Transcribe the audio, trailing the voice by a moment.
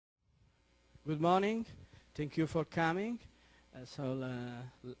Good morning. Thank you for coming.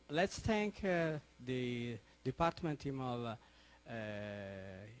 Let's thank the department team of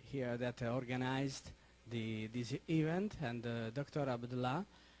here that organized this event and Dr. Abdullah.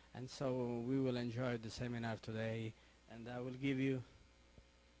 And so we will enjoy the seminar today, and I will give you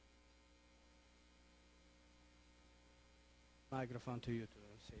microphone to you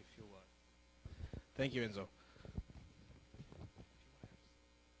to say a few words. Thank you, Enzo.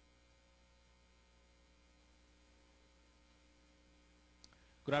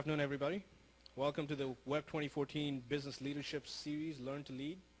 Good afternoon, everybody. Welcome to the Web 2014 Business Leadership Series, Learn to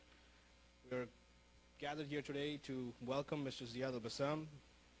Lead. We're gathered here today to welcome Mr. Zeyad Basam.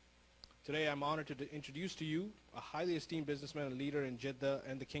 Today, I'm honored to introduce to you a highly esteemed businessman and leader in Jeddah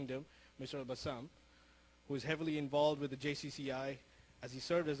and the Kingdom, Mr. Basam, who is heavily involved with the JCCI as he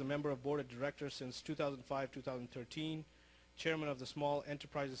served as a member of board of directors since 2005-2013, chairman of the Small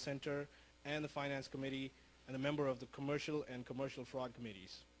Enterprises Center and the Finance Committee, and a member of the Commercial and Commercial Fraud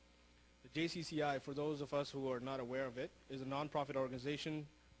Committees. The JCCI, for those of us who are not aware of it, is a nonprofit organization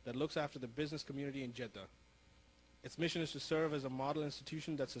that looks after the business community in Jeddah. Its mission is to serve as a model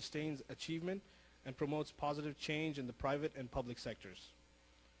institution that sustains achievement and promotes positive change in the private and public sectors.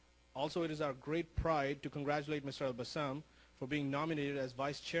 Also, it is our great pride to congratulate Mr. Al-Basam for being nominated as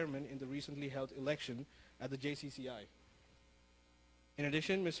Vice Chairman in the recently held election at the JCCI. In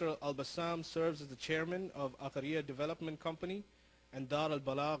addition, Mr. Al-Basam serves as the Chairman of Aqariya Development Company and Dar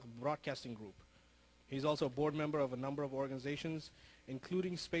al-Balagh Broadcasting Group. He's also a board member of a number of organizations,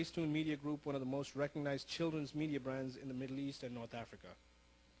 including Spacetoon Media Group, one of the most recognized children's media brands in the Middle East and North Africa.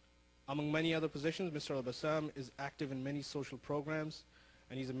 Among many other positions, Mr. Al-Basam is active in many social programs,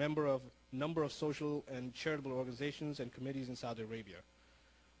 and he's a member of a number of social and charitable organizations and committees in Saudi Arabia.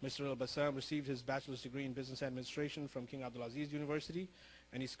 Mr. Al-Basam received his bachelor's degree in business administration from King Abdulaziz University,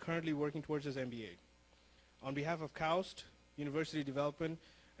 and he's currently working towards his MBA. On behalf of KAUST, University Development,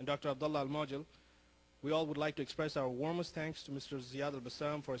 and Dr. Abdullah Al-Mawjal, we all would like to express our warmest thanks to Mr. Zeyad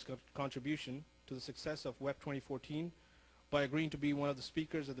Al-Basam for his contribution to the success of Web 2014 by agreeing to be one of the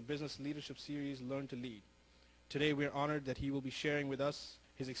speakers of the Business Leadership Series, Learn to Lead. Today, we are honored that he will be sharing with us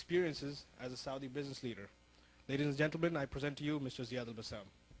his experiences as a Saudi business leader. Ladies and gentlemen, I present to you Mr. Zeyad Al-Basam.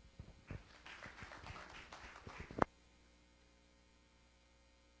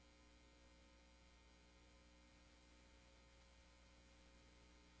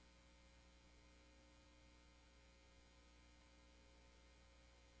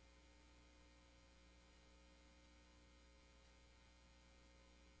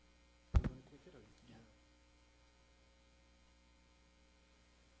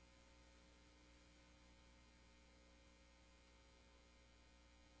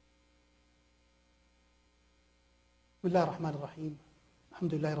 بسم الله الرحمن الرحيم.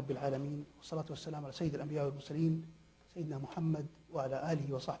 الحمد لله رب العالمين والصلاة والسلام على سيد الأنبياء والمرسلين سيدنا محمد وعلى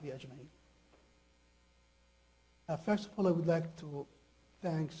آله وصحبه أجمعين. First of all, I would like to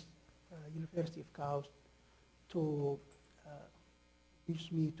thank University of KAUST to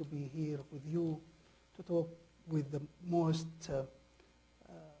wish me to be here with you to talk with the most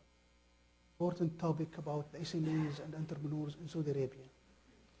important topic about the SMEs and entrepreneurs in Saudi Arabia.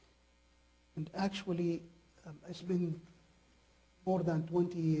 And actually, I spent more than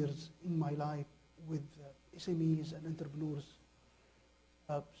 20 years in my life with SMEs and entrepreneurs,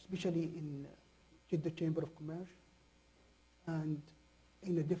 especially in Jeddah Chamber of Commerce and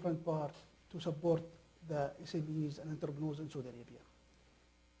in a different part to support the SMEs and entrepreneurs in Saudi Arabia.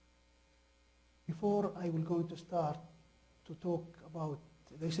 Before I will going to start to talk about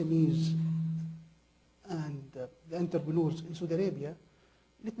the SMEs and the entrepreneurs in Saudi Arabia,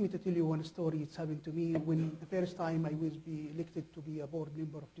 let me tell you one story. It's happened to me when the first time I was elected to be a board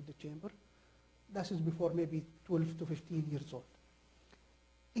member of the Chamber. That is before maybe 12 to 15 years old.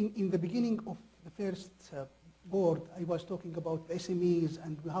 In the beginning of the first board, I was talking about the SMEs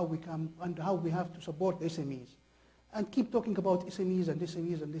and how we come and how we have to support the SMEs, and keep talking about SMEs and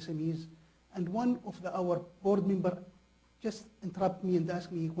SMEs and SMEs. And one of our board member just interrupted me and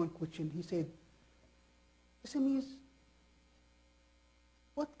asked me one question. He said, "SMEs?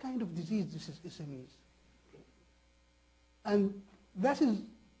 What kind of disease this is SMEs?" And that is,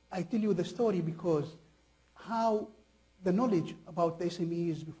 I tell you the story because how the knowledge about the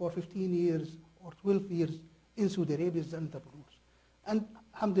SMEs before 15 years or 12 years in Saudi Arabia is entrepreneurs. And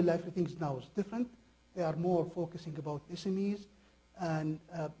alhamdulillah, everything now is different. They are more focusing about SMEs, and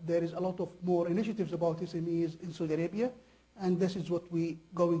there is a lot of more initiatives about SMEs in Saudi Arabia, and this is what we're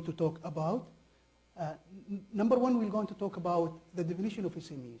going to talk about. Number one, we're going to talk about the definition of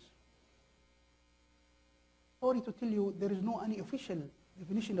SMEs. Sorry to tell you, there is no any official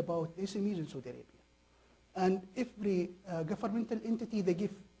definition about SMEs in Saudi Arabia. And every governmental entity, they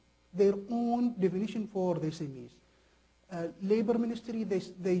give their own definition for the SMEs. Labor Ministry,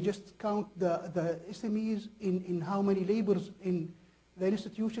 they just count the SMEs in how many laborers in the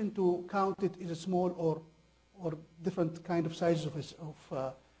institution to count it as a small or different kind of sizes of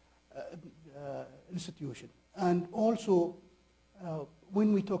institution. And also,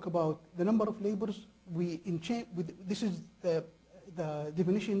 when we talk about the number of laborers, this is the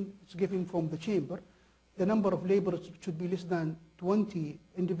definition it's given from the chamber. The number of laborers should be less than 20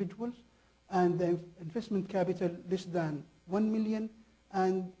 individuals, and the investment capital less than 1 million,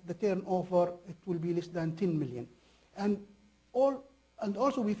 and the turnover, it will be less than 10 million. And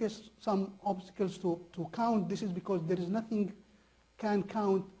also we face some obstacles to count. This is because there is nothing can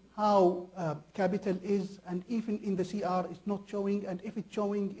count how capital is, and even in the CR it's not showing, and if it's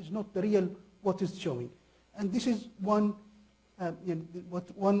showing, it's not the real what is showing. And this is one the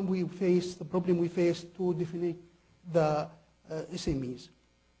problem we face to define the SMEs.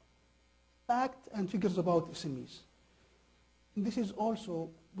 Fact and figures about SMEs. This is also,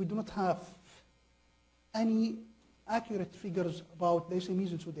 we do not have any accurate figures about the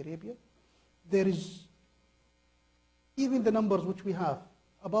SMEs in Saudi Arabia. There is, even the numbers which we have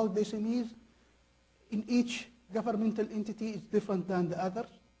about the SMEs, in each governmental entity is different than the others.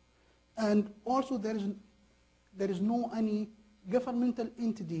 And also there is no any governmental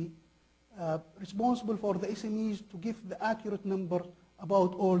entity responsible for the SMEs to give the accurate number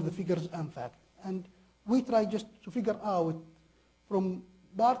about all the figures and facts. And we try just to figure out from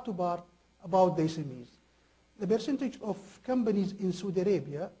part to part about the SMEs. The percentage of companies in Saudi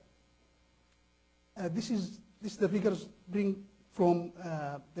Arabia, this is the figures bring from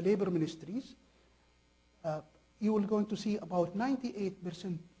the labor ministries. You will going to see about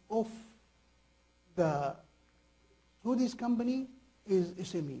 98% of the Saudi's company is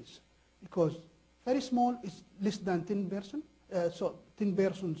SMEs, because very small is less than 10%, so 10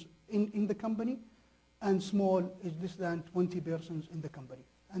 persons in the company, and small is less than 20 persons in the company.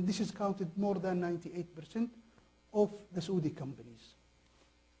 And this is counted more than 98% of the Saudi companies.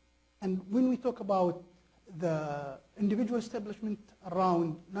 And when we talk about the individual establishment,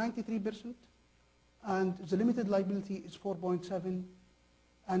 around 93%, and the limited liability is 4.7,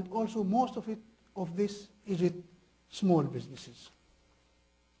 and also most of this is small businesses.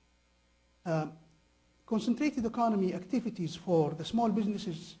 Concentrated economy activities for the small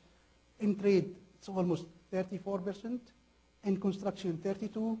businesses in trade, it's almost 34%, in construction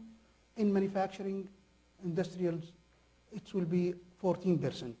 32%, in manufacturing, industrials, it will be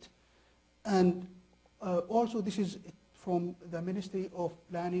 14%. And also this is from the Ministry of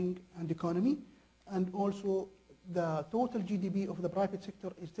Planning and Economy, and also the total GDP of the private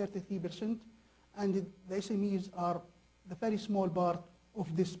sector is 33%, and the SMEs are the very small part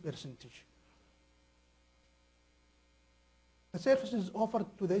of this percentage. The services offered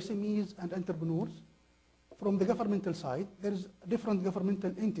to the SMEs and entrepreneurs from the governmental side, there is a different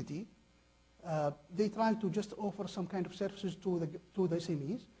governmental entity. They try to just offer some kind of services to the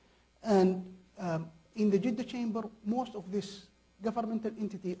SMEs. And in the Jeddah chamber, most of this governmental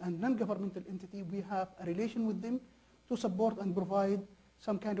entity and non-governmental entity, we have a relation with them to support and provide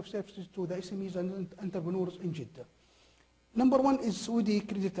some kind of services to the SMEs and entrepreneurs in Jeddah. Number one is Saudi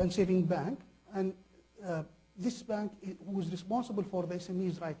Credit and Saving Bank, and this bank who is responsible for the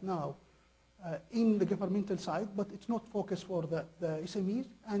SMEs right now in the governmental side, but it's not focused for the SMEs,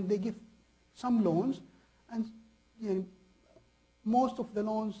 and they give some loans, and most of the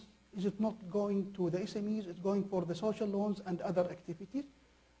loans is it not going to the SMEs, it's going for the social loans and other activities,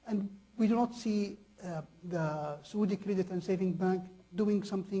 and we do not see the Saudi Credit and Saving Bank doing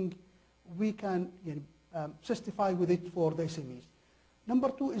something we can justify with it for the SMEs. Number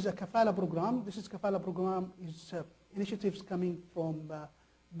two is a kafala program. This is kafala program is initiatives coming from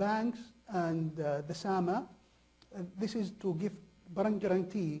banks and the SAMA. This is to give bank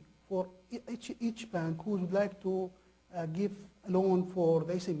guarantee for each bank who would like to give a loan for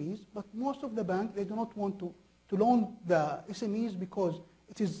the SMEs, but most of the banks, they do not want to loan the SMEs because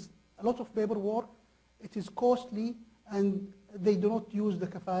it is a lot of paperwork, it is costly, and they do not use the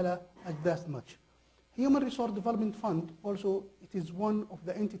kafala that much. Human Resource Development Fund, also it is one of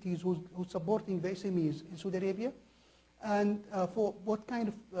the entities who's supporting the SMEs in Saudi Arabia, and for what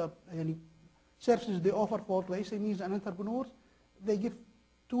kind of services they offer for the SMEs and entrepreneurs, they give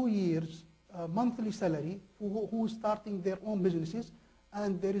 2 years monthly salary for who is starting their own businesses,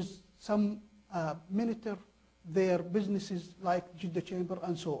 and there is some monitor their businesses like Jeddah Chamber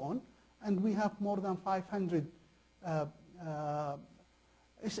and so on, and we have more than 500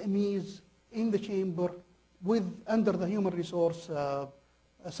 SMEs in the chamber under the human resource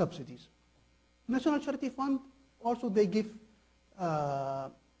subsidies. National Charity Fund, also they give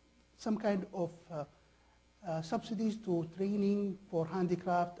some kind of subsidies to training for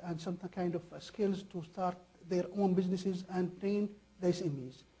handicraft and some kind of skills to start their own businesses and train the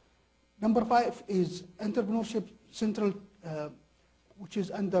SMEs. Number 5 is Entrepreneurship Central, which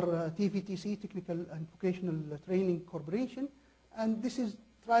is under TVTC, Technical and Vocational Training Corporation. And this is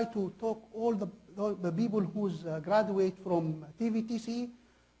try to talk all the people who's graduate from TVTC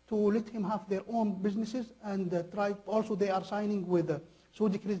to let him have their own businesses, and try also they are signing with the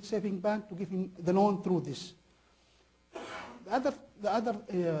Saudi Credit Saving Bank to give him the loan through this. The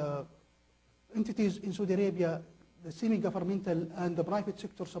other entities in Saudi Arabia, the semi-governmental and the private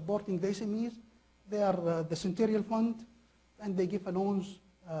sector supporting the SMEs, they are the Centennial Fund, and they give loans,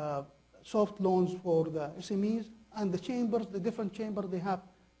 soft loans for the SMEs, and the chambers, the different chambers, they have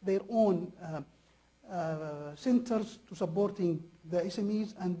their own centers to supporting the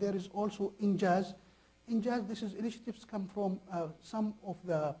SMEs, and there is also INJAZ. INJAZ, this is initiatives come from some of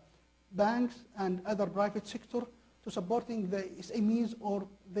the banks and other private sector to supporting the SMEs, or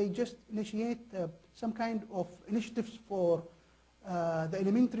they just initiate some kind of initiatives for the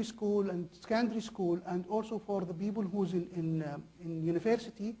elementary school and secondary school, and also for the people who's in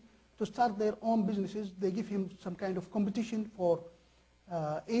university to start their own businesses. They give him some kind of competition for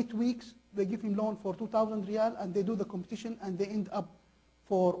 8 weeks. They give him loan for 2,000 riyal, and they do the competition, and they end up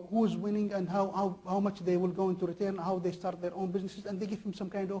for who's winning and how much they will go into return, how they start their own businesses, and they give him some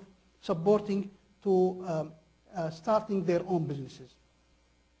kind of supporting to starting their own businesses.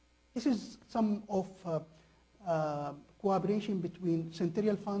 This is some of cooperation between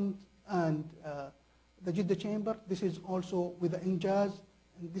Centennial Fund and the Jeddah Chamber. This is also with the INJAZ,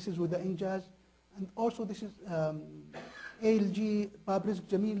 and this is with the INJAZ. And also this is ALG, Bab Rizq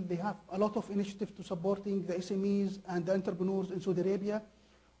Jamil. They have a lot of initiatives to supporting the SMEs and the entrepreneurs in Saudi Arabia.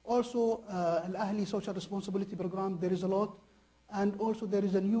 Also, Al-Ahli Social Responsibility Program, there is a lot. And also there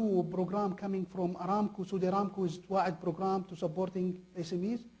is a new program coming from Aramco. Saudi Aramco is Wa'ad program to supporting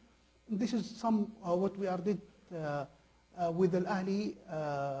SMEs. And this is some what we are did with Al-Ahli,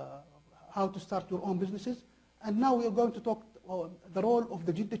 how to start your own businesses. And now we are going to talk the role of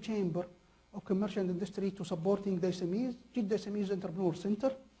the Jeddah Chamber of Commercial and Industry to supporting the SMEs. Jeddah SMEs Entrepreneur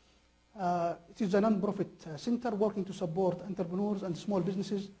Center. It is a non-profit center working to support entrepreneurs and small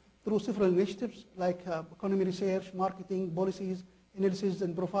businesses through several initiatives like economy research, marketing, policies, analysis,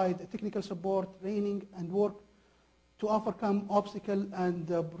 and provide technical support, training, and work to overcome obstacles and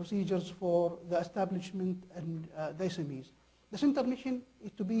procedures for the establishment and the SMEs. The center mission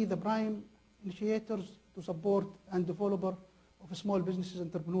is to be the prime initiators to support and developer of small businesses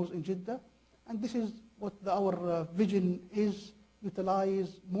entrepreneurs in Jeddah. And this is what our vision is: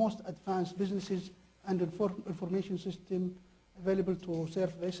 utilize most advanced businesses and information system available to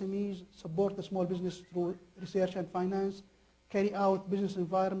serve the SMEs, support the small business through research and finance, carry out business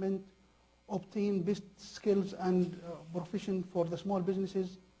environment, obtain best skills and profession for the small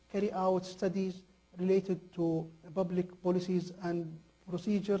businesses, carry out studies related to public policies and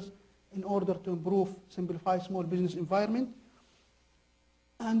procedures in order to improve, simplify small business environment.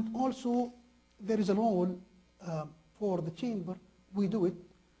 And also there is a role for the chamber. We do it.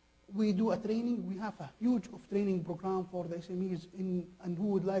 We do a training. We have a huge training program for the SMEs and who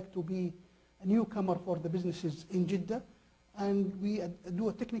would like to be a newcomer for the businesses in Jeddah. And we do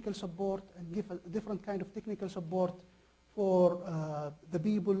a technical support and give a different kind of technical support for the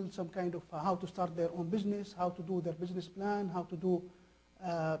people, some kind of how to start their own business, how to do their business plan, how to do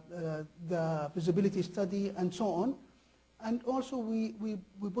the feasibility study, and so on. And also we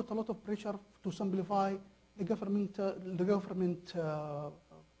put a lot of pressure to simplify the government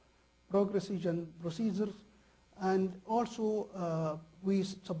progresses and procedures, and also we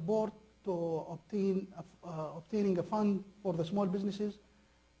support to obtaining a fund for the small businesses,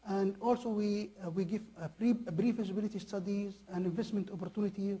 and also we give a pre-feasibility studies and investment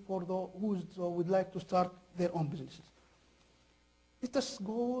opportunity for those who would like to start their own businesses. Let us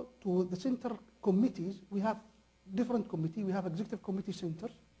go to the center committees. We have different committees. We have executive committee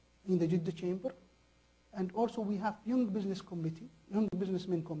centers in the Jeddah Chamber, and also we have young business committee, young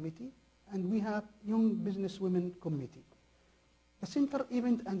businessmen committee, and we have young businesswomen committee. The center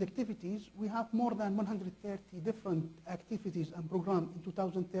event and activities, we have more than 130 different activities and programs in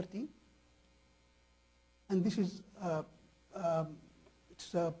 2013. And this is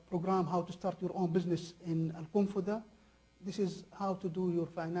it's a program how to start your own business in Al-Qunfuda. This is how to do your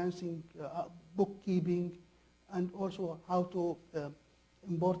financing, bookkeeping, and also how to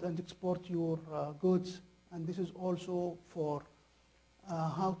import and export your goods. And this is also for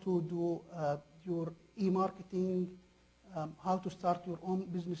how to do your e-marketing, how to start your own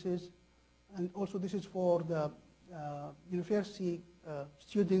businesses. And also this is for the university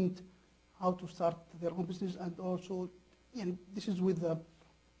student, how to start their own business. And also, this is with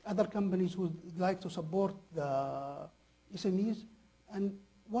other companies who would like to support the SMEs. And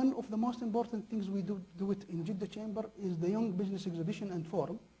one of the most important things we do it in Jeddah Chamber is the Young Business Exhibition and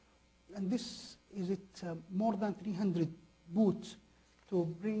Forum. And this is more than 300 booths to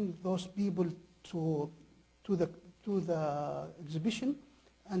bring those people to the exhibition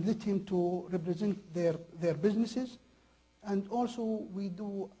and let him to represent their businesses. And also we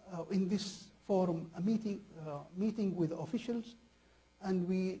do in this forum a meeting with officials, and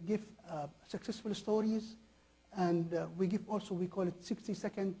we give successful stories, and we give also, we call it 60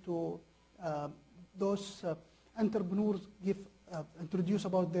 seconds to those entrepreneurs introduce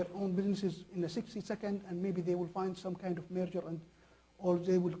about their own businesses in a 60 seconds, and maybe they will find some kind of merger, or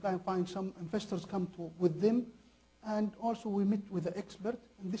they will find some investors come with them. And also we meet with the expert,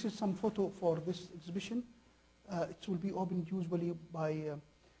 and this is some photo for this exhibition. It will be opened usually by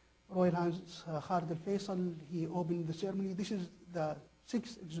Royal Highness Khalid Al Faisal. He opened the ceremony. This is the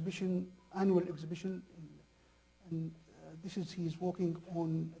 6th annual exhibition, and this is, he's working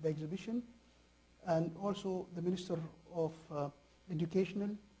on the exhibition. And also the Minister of Educational,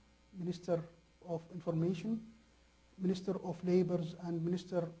 Minister of Information, Minister of Labours, and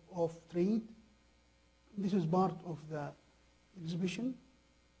Minister of Trade. This is part of the exhibition.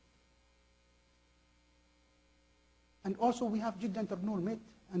 And also we have Jeddah Entrepreneur Meet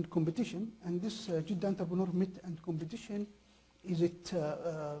and Competition, and this Jeddah Entrepreneur Meet and Competition is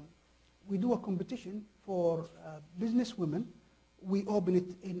we do a competition for business women. We open it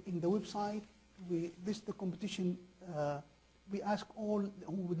in the website. The competition, we ask all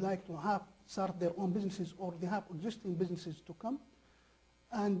who would like to start their own businesses or they have existing businesses to come,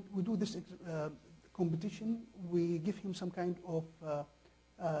 and we do this competition. We give him some kind of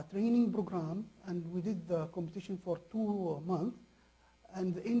training program, and we did the competition for 2 months.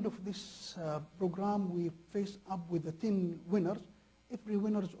 And at the end of this program, we face up with the 10 winners. Every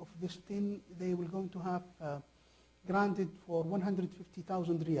winners of this 10, they will going to have granted for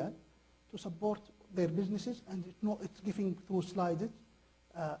 150,000 riyal to support their businesses, and it's giving through slides.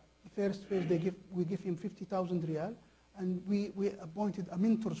 The first phase we give him 50,000 riyal, and we appointed a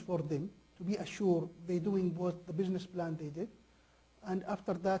mentors for them to be assured they're doing what the business plan they did. And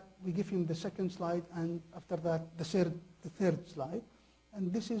after that, we give him the second slide, and after that, the third slide.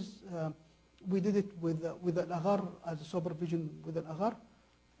 And this is, we did it with Al-Aghar as a supervision with Al-Aghar,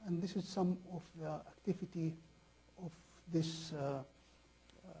 and this is some of the activity of this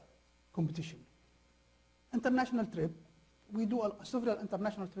competition. International trip, we do several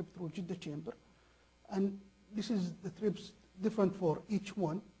international trips through Jeddah Chamber, and this is the trips different for each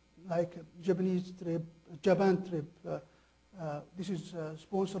one, like Japanese trip, Japan trip. This is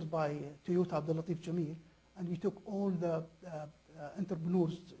sponsored by Toyota Abdul Latif Jameel, and we took all the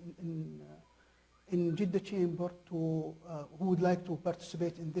entrepreneurs in Jeddah Chamber who would like to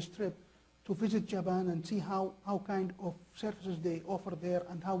participate in this trip to visit Japan and see how kind of services they offer there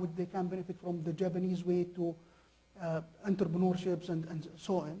and how they can benefit from the Japanese way to entrepreneurships and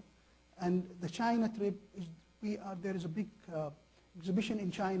so on. And the China trip, there is a big exhibition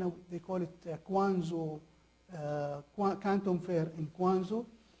in China. They call it Guangzhou Canton Fair in Guangzhou,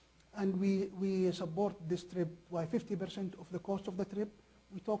 and we support this trip by 50% of the cost of the trip.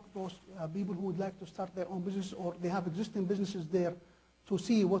 We talk to those people who would like to start their own business or they have existing businesses there to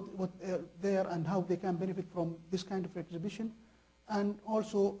see what there and how they can benefit from this kind of exhibition. And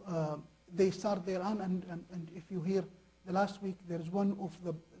also they start their own, and if you hear the last week, there is one of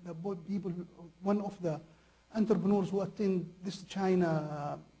one of the entrepreneurs who attend this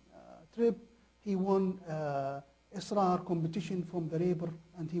China trip. He won Israr competition from the labor,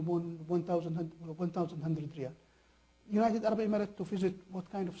 and he won 1,100 riyal. United Arab Emirates to visit what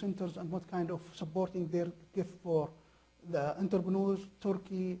kind of centers and what kind of supporting their gift for the entrepreneurs,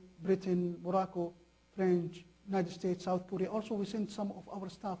 Turkey, Britain, Morocco, French, United States, South Korea. Also, we sent some of our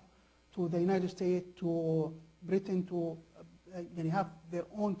staff to the United States, to Britain, to have their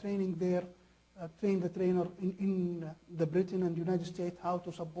own training there, train the trainer in the Britain and United States how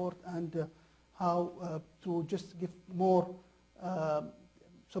to support and how to just give more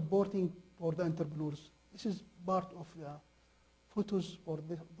supporting for the entrepreneurs. This is part of the photos for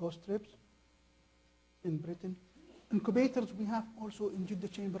those trips in Britain. Incubators, we have also in Jeddah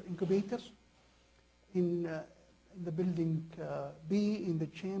Chamber incubators in the building B, in the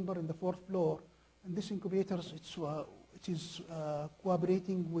chamber, in the 4th floor. And this incubators, it is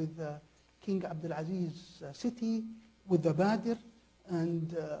cooperating with King Abdulaziz city, with the Badir,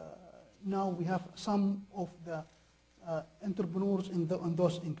 and now we have some of the entrepreneurs in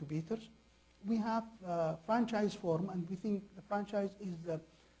those incubators. We have franchise form, and we think the franchise is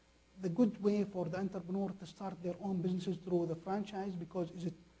the good way for the entrepreneur to start their own businesses through the franchise, because is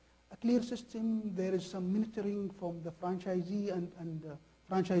it a clear system, there is some monitoring from the franchisee and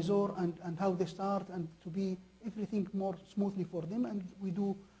franchisor and how they start, and to be everything more smoothly for them. And we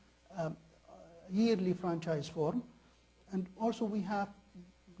do yearly franchise form. And also we have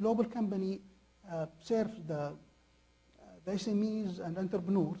global company serve the SMEs and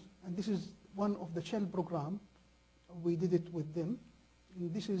entrepreneurs, and this is one of the Shell program. We did it with them.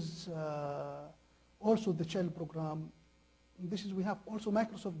 And this is also the Shell program. And this is, we have also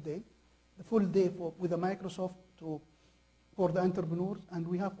Microsoft Day, the full day with the Microsoft for the entrepreneurs, and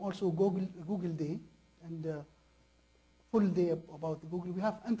we have also Google Day, and full day about Google. We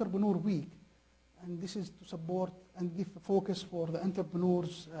have Entrepreneur Week, and this is to support and give focus for the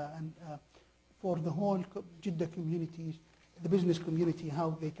entrepreneurs and for the whole Jeddah community, the business community,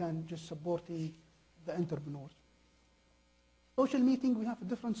 how they can just support the entrepreneurs. Social meeting, we have a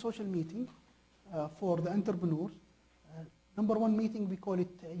different social meeting for the entrepreneurs. Number one meeting, we call it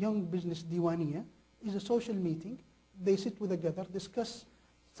Young Business Diwaniya, is a social meeting. They sit together, discuss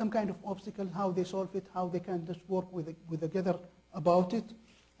some kind of obstacle, how they solve it, how they can just work together about it.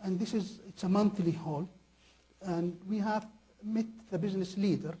 And this is, it's a monthly hall. And we have met the business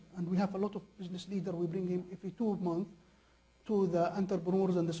leader, and we have a lot of business leader. We bring him every 2 months to the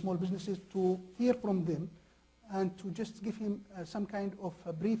entrepreneurs and the small businesses to hear from them, and to just give him some kind of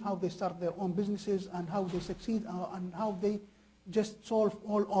a brief how they start their own businesses and how they succeed and how they just solve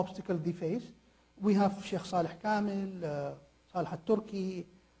all obstacles they face. We have Sheikh Saleh Kamil, Saleh Al-Turki,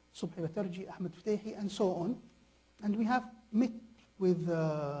 Subhi Batarji, Ahmed Ftehi, and so on. And we have met with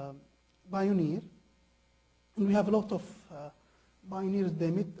Pioneer, and we have a lot of pioneers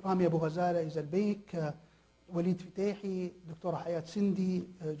they met. Rami Abu Ghazala, Izal Beik, Walid Ftehi, Dr. Hayat Sindi,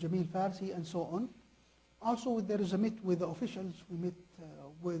 Jamil Farsi, and so on. Also, there is a meet with the officials. We met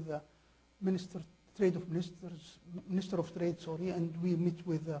with Minister of Trade, and we meet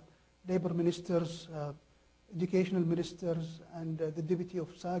with labor ministers, educational ministers, and the deputy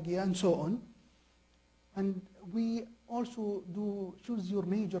of Sagia, and so on. And we also do choose your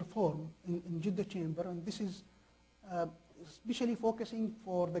major forum in Jeddah Chamber, and this is especially focusing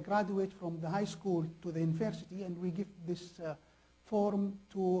for the graduate from the high school to the university, and we give this forum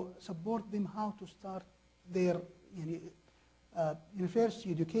to support them how to start their university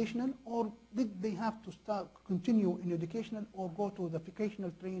educational, or did they have to continue in educational or go to the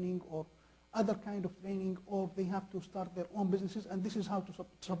vocational training or other kind of training, or they have to start their own businesses, and this is how to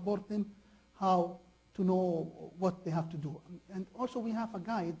support them, how to know what they have to do. And also we have a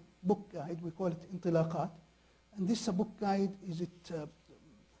guide, book guide, we call it Intilaqat, and this book guide is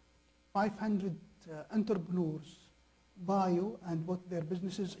 500 entrepreneurs bio and what their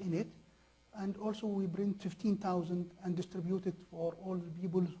businesses in it. And also we bring 15,000 and distribute it for all the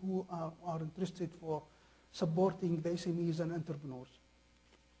people who are interested for supporting the SMEs and entrepreneurs.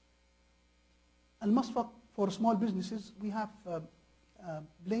 Al-Masfaq for small businesses, we have a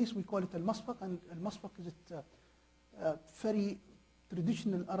place, we call it Al-Masfaq, and Al-Masfaq is a very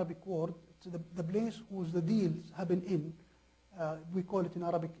traditional Arabic word. It's the place whose the deals happen in. We call it in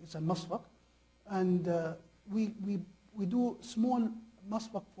Arabic, it's Al-Masfaq. And we do small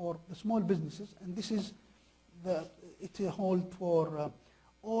Masfaq for the small businesses, and this is it's a hold for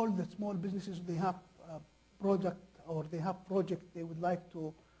all the small businesses. They have a project they would like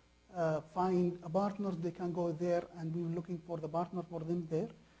to find a partner. They can go there, and we were looking for the partner for them there.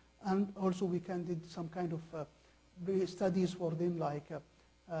 And also we can did some kind of studies for them, like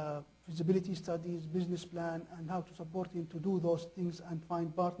feasibility studies, business plan, and how to support them to do those things and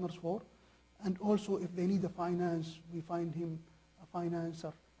find partners for. And also if they need a finance, we find him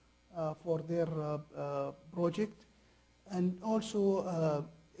financer for their project. And also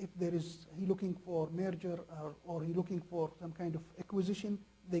if there is he looking for merger or he looking for some kind of acquisition,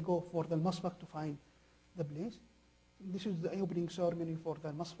 they go for the Masfaq to find the place. This is the opening ceremony for the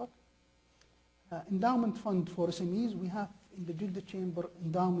Masfaq. Endowment fund for SMEs, we have in the Jeddah Chamber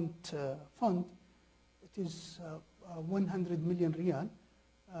endowment fund. It is 100 million riyal,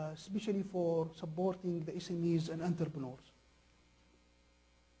 especially for supporting the SMEs and entrepreneurs.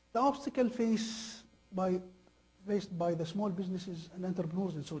 The obstacle faced by the small businesses and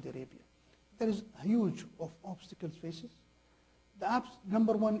entrepreneurs in Saudi Arabia. There is huge of obstacles faces.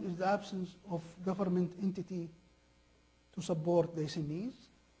 Number one is the absence of government entity to support the SMEs,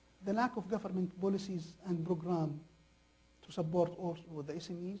 the lack of government policies and program to support also the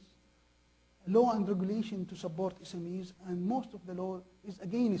SMEs, law and regulation to support SMEs, and most of the law is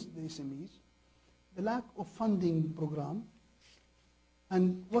against the SMEs. the lack of funding program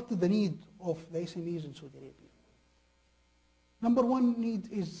and what is the need of the SMEs in Saudi Arabia. Number one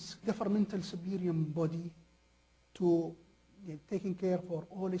need is governmental civilian body to taking care for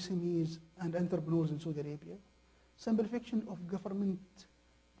all SMEs and entrepreneurs in Saudi Arabia. Simplification of government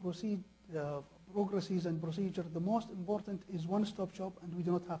progresses and procedure. The most important is one-stop shop, and we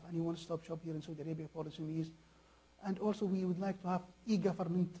do not have any one-stop shop here in Saudi Arabia for SMEs. And also we would like to have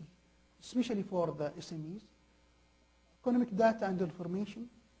e-government, especially for the SMEs. Economic data and information.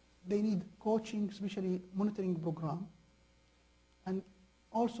 They need coaching, especially monitoring program. And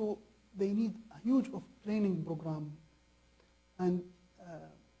also they need a huge of training program. And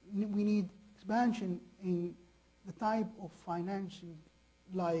we need expansion in the type of financing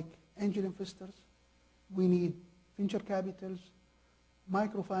like angel investors. We need venture capitals,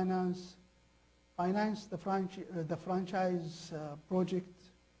 microfinance, finance the franchise project.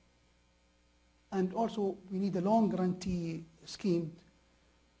 And also we need a long guarantee scheme.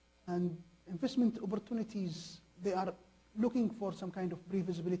 And investment opportunities, they are looking for some kind of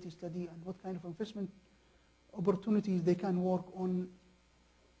pre-feasibility study and what kind of investment opportunities they can work on.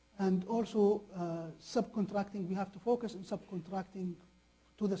 And also subcontracting, we have to focus on subcontracting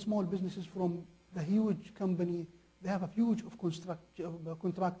to the small businesses from the huge company. They have a huge of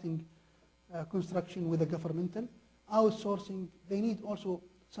construction with the governmental. Outsourcing, they need also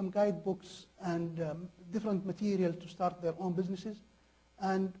some guidebooks and different material to start their own businesses.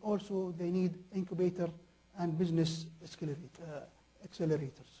 And also they need incubator and business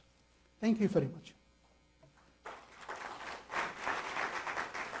accelerators. Thank you very much.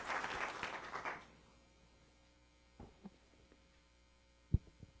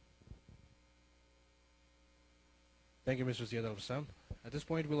 Thank you, Mr. Zeyad Al-Basam. At this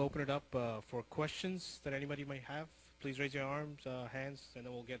point, we'll open it up for questions that anybody might have. Please raise your hands, and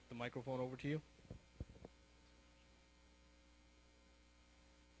then we'll get the microphone over to you.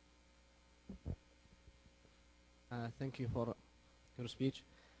 Thank you for your speech.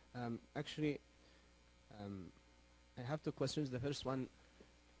 Actually, I have two questions. The first one,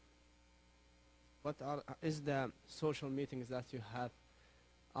 what is the social meetings that you have?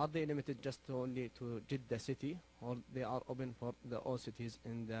 Are they limited just only to Jeddah city, or they are open for the all cities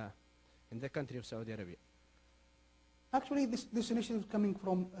in the country of Saudi Arabia? Actually, this initiative is coming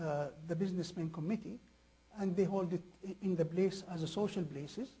from the businessmen committee, and they hold it in the place as a social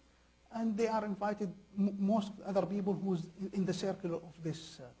places, and they are invited most other people who's in the circle of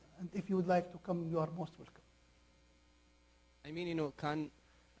this. And if you would like to come, you are most welcome. I mean,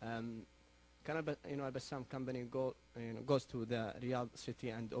 can a Basam company goes to the Riyadh city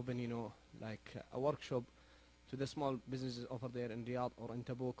and open, like a workshop to the small businesses over there in Riyadh or in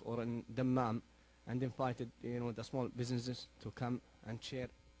Tabuk or in Dammam, and invited, the small businesses to come and share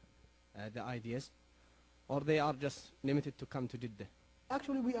the ideas, or they are just limited to come to Jeddah?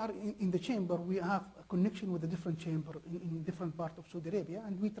 Actually, we are in the chamber. We have a connection with a different chamber in different part of Saudi Arabia,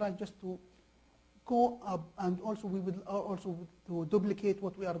 and we try just to go up, and also we will also to duplicate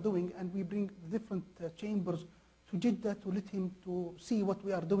what we are doing, and we bring different chambers to Jeddah to let him to see what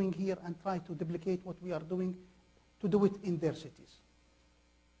we are doing here and try to duplicate what we are doing to do it in their cities.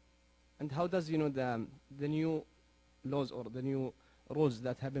 And how does the new laws or the new rules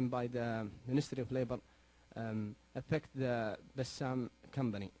that have been by the Ministry of Labor affect the Basam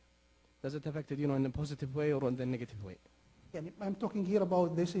company? Does it affect it in a positive way or in the negative way? Yeah, I'm talking here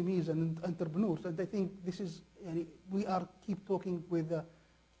about the SMEs and entrepreneurs, and I think this is, we are keep talking with the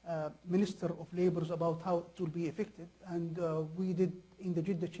Minister of Labor about how it will be affected, and we did in the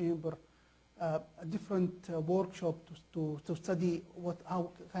Jeddah chamber a different workshop to study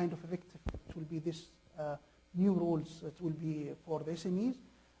how kind of effective it will be this new rules that will be for the SMEs,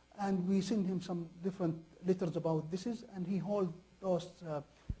 and we send him some different letters about this, and he hold those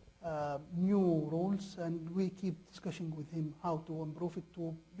new rules, and we keep discussing with him how to improve it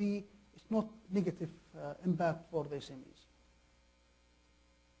to be, it's not negative impact for the SMEs.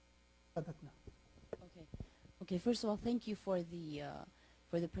 Okay. First of all, thank you for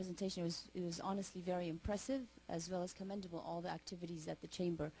the presentation. It was honestly very impressive, as well as commendable, all the activities that the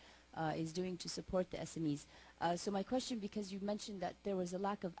chamber is doing to support the SMEs. So my question, because you mentioned that there was a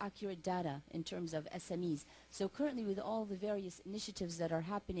lack of accurate data in terms of SMEs. So currently, with all the various initiatives that are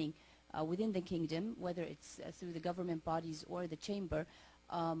happening within the kingdom, whether it's through the government bodies or the chamber,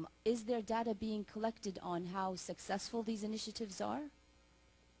 is there data being collected on how successful these initiatives are?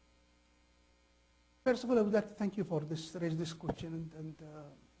 First of all, I would like to thank you for raise this question, and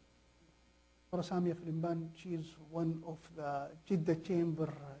Samia Filimban, she is one of the Jeddah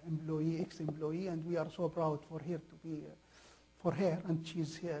Chamber ex-employee, and we are so proud for her to be for her, and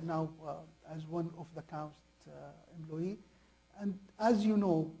she's here now as one of the council employee. And as you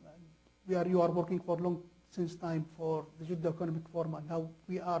know, you are working for long since time for the Jeddah Economic Forum, and how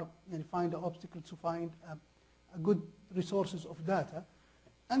we are find obstacles to find a good resources of data.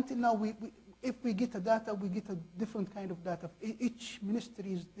 Until now, if we get a data, we get a different kind of data. Each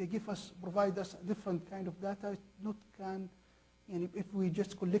ministries, they provide us a different kind of data. If we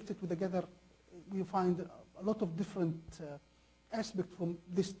just collect it together, we find a lot of different aspects from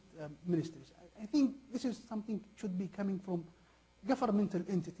these ministries. I think this is something should be coming from governmental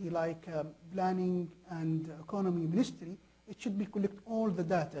entity like planning and economy ministry. It should be collect all the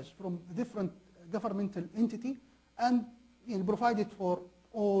data from the different governmental entity and provide it for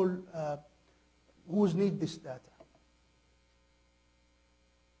all who need this data.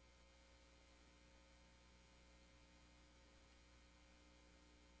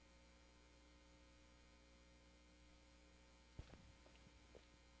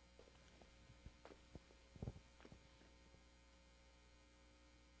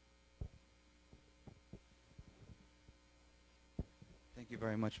 Thank you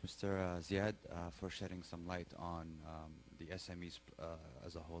very much, Mr. Zeyad, for shedding some light on the SMEs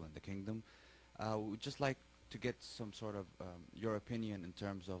as a whole in the kingdom. We'd just like to get some sort of your opinion in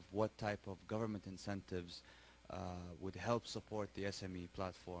terms of what type of government incentives would help support the SME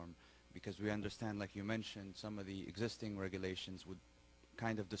platform, because we understand, like you mentioned, some of the existing regulations would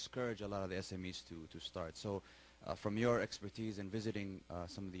kind of discourage a lot of the SMEs to start. So from your expertise in visiting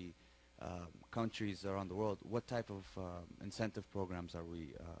some of the countries around the world, what type of incentive programs are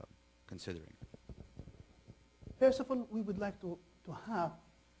we considering? First of all, we would like to have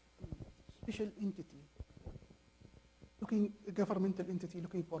special entity, governmental entity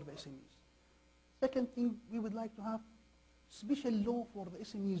looking for the SMEs. Second thing, we would like to have special law for the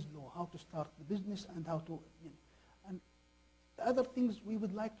SMEs law, how to start the business and how to, and the other things we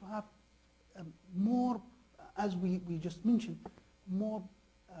would like to have more, as we just mentioned, more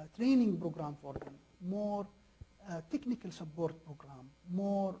training program for them, more technical support program,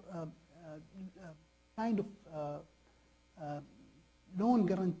 more kind of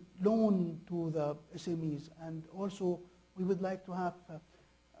loan to the SMEs, and also we would like to have,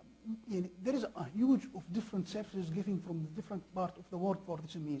 there is a huge of different services given from the different part of the world for the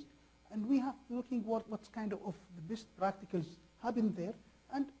SMEs, and we have to looking what's kind of the best practicals happen there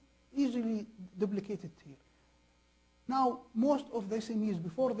and easily duplicate it here. Now, most of the SMEs,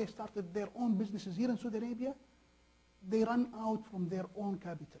 before they started their own businesses here in Saudi Arabia, they run out from their own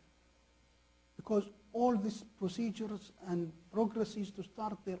capital, because all these procedures and progresses to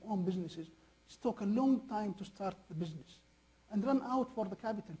start their own businesses, it took a long time to start the business and run out for the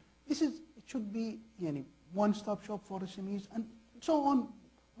capital. It should be one-stop shop for SMEs and so on,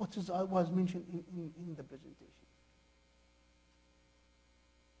 what was mentioned in the presentation.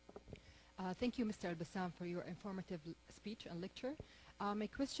 Thank you, Mr. Basam, for your informative speech and lecture. My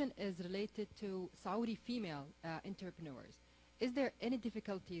question is related to Saudi female entrepreneurs. Is there any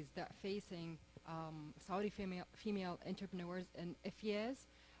difficulties that facing Saudi female entrepreneurs, and if yes,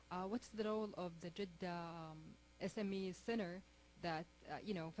 what's the role of the Jeddah SME Center that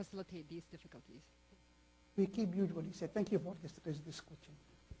facilitate these difficulties? We keep usually say, thank you for this question.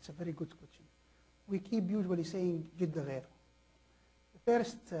 It's a very good question. We keep usually saying Jeddah Ghair. The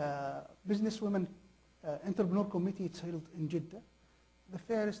first businesswomen entrepreneur committee is held in Jeddah. The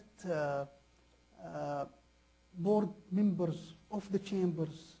first board members of the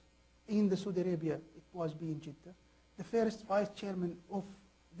chambers in the Saudi Arabia, it was being Jeddah. The first vice chairman of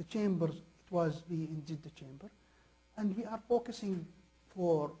the chambers, it was being Jeddah chamber. And we are focusing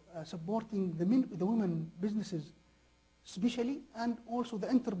for supporting the women businesses especially, and also the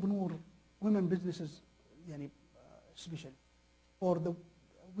entrepreneur women businesses especially.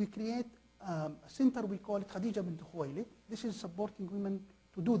 We create a center, we call it Khadija bint Khuwailid. This is supporting women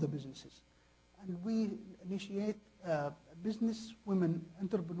to do the businesses. And we initiate a business women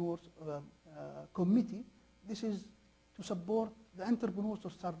entrepreneurs committee. This is to support the entrepreneurs to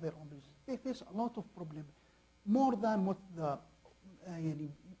start their own business. They face a lot of problems, more than what the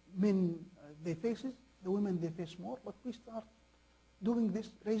men they face, the women they face more, but we start doing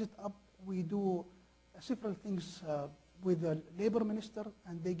this, raise it up. We do several things with the labor minister,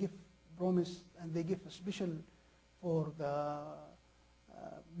 and they give promise, and they give a special for the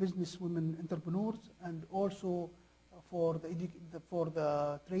business women entrepreneurs, and also for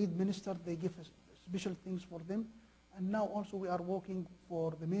the trade minister, they give special things for them. And now also we are working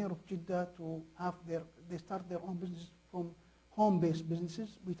for the mayor of Jeddah to have they start their own business from home-based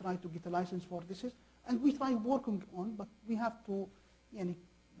businesses. We try to get a license for this, and we try working on, but we have to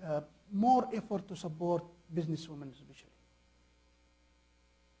more effort to support businesswomen especially.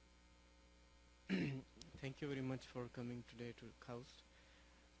 Thank you very much for coming today to KAUST.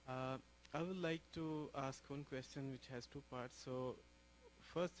 I would like to ask one question which has two parts. So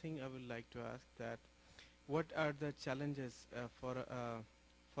first thing I would like to ask that what are the challenges for a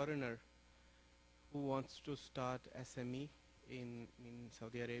foreigner who wants to start SME in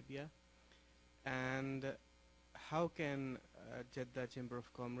Saudi Arabia, and how can Jeddah Chamber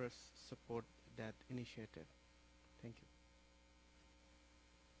of Commerce support that initiative? Thank you.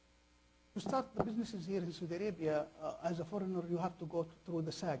 To start the businesses here in Saudi Arabia, as a foreigner, you have to go through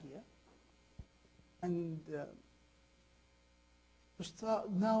the SAGIA. And to start,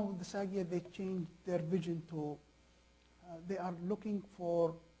 now the SAGIA, they changed their vision to, they are looking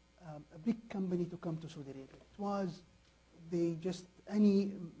for a big company to come to Saudi Arabia. It was, they just,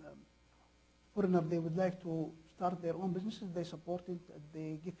 any foreigner, they would like to start their own businesses, they support it,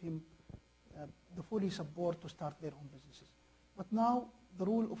 they give him the fully support to start their own businesses. But now the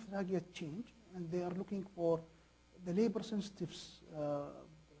rule of SAGIA changed, and they are looking for the labor sensitives,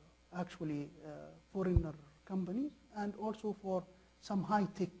 foreigner companies, and also for some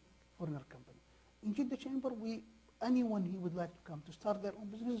high-tech foreigner company. In Jeddah Chamber, anyone he would like to come to start their own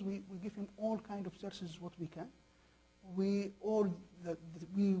business, we give him all kind of services what we can. We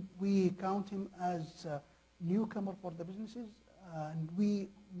count him as a newcomer for the businesses, and we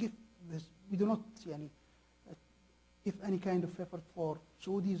give this. We do not see any kind of effort for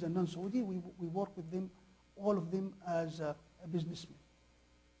Saudis and non-Saudi. We work with them, all of them, as a businessman.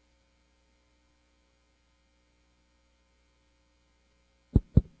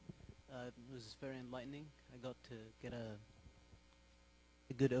 It was very enlightening. I got to get a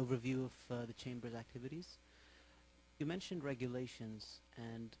good overview of the Chamber's activities. You mentioned regulations,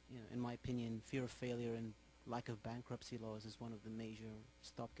 and in my opinion, fear of failure and lack of bankruptcy laws is one of the major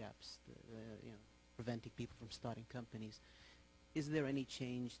stopgaps, preventing people from starting companies. Is there any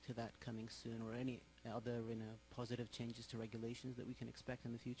change to that coming soon, or any other positive changes to regulations that we can expect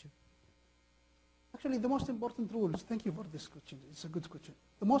in the future? Actually, the most important rules, thank you for this question, it's a good question.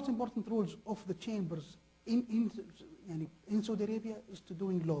 The most important rules of the chambers in Saudi Arabia is to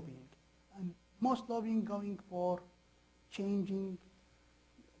doing lobbying. And most lobbying going for changing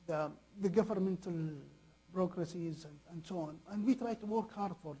the governmental bureaucracies and so on. And we try to work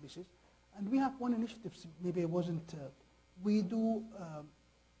hard for this. And we have one initiative, maybe it wasn't, we do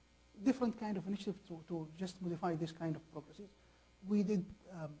different kind of initiatives to just modify this kind of bureaucracies. We did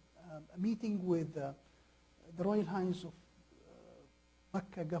a meeting with the Royal Highness of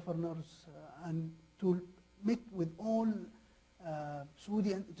Mecca governors and to meet with all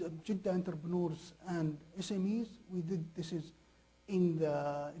Saudi and Jeddah entrepreneurs and SMEs. We did this in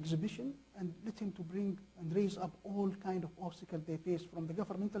the exhibition, and let him to bring and raise up all kind of obstacles they face from the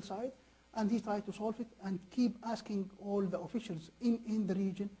governmental side, and he tried to solve it and keep asking all the officials in the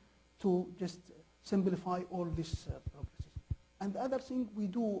region to just simplify all these progresses. And the other thing, we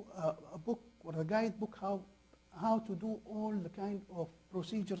do a book or a guidebook how to do all the kind of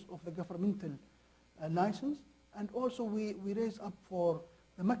procedures of the governmental license. And also we raise up for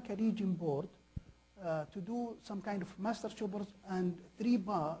the Mecca Region Board to do some kind of master shoppers and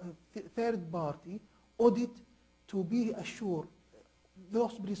third party audit to be assured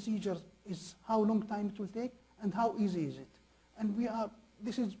those procedures is how long time it will take and how easy is it. And we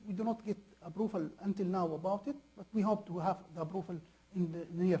do not get approval until now about it, but we hope to have the approval in the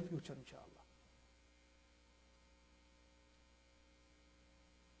near future, inshallah.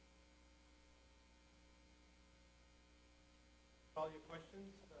 All your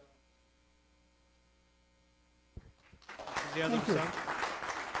questions? Zeyad Basam.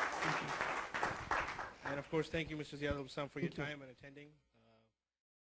 And of course, thank you, Mr. Zeyad Basam, for your time and attending.